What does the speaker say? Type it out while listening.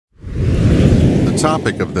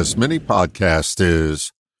topic of this mini podcast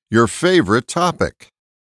is your favorite topic.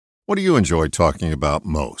 What do you enjoy talking about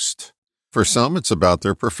most? For some, it's about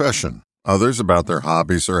their profession, others about their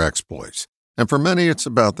hobbies or exploits, and for many, it's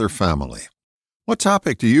about their family. What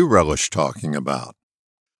topic do you relish talking about?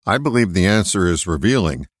 I believe the answer is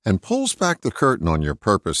revealing and pulls back the curtain on your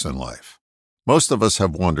purpose in life. Most of us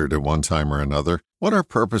have wondered at one time or another what our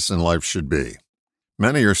purpose in life should be.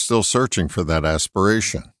 Many are still searching for that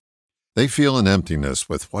aspiration. They feel an emptiness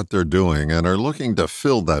with what they're doing and are looking to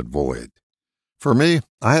fill that void. For me,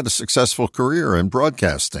 I had a successful career in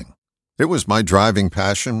broadcasting. It was my driving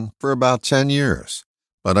passion for about 10 years,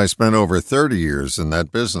 but I spent over 30 years in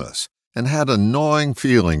that business and had a gnawing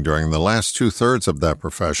feeling during the last 2/3 of that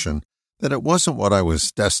profession that it wasn't what I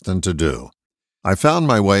was destined to do. I found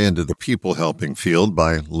my way into the people-helping field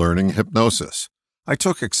by learning hypnosis. I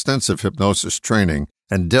took extensive hypnosis training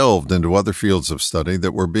and delved into other fields of study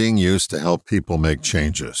that were being used to help people make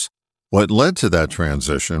changes. What led to that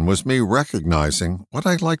transition was me recognizing what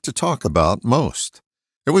I like to talk about most.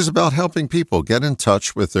 It was about helping people get in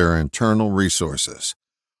touch with their internal resources.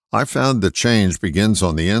 I found that change begins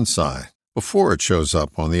on the inside before it shows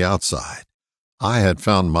up on the outside. I had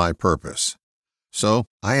found my purpose. So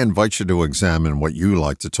I invite you to examine what you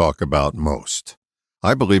like to talk about most.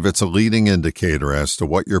 I believe it's a leading indicator as to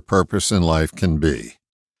what your purpose in life can be.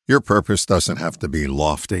 Your purpose doesn't have to be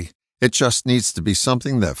lofty. It just needs to be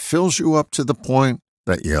something that fills you up to the point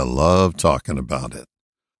that you love talking about it.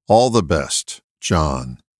 All the best,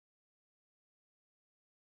 John.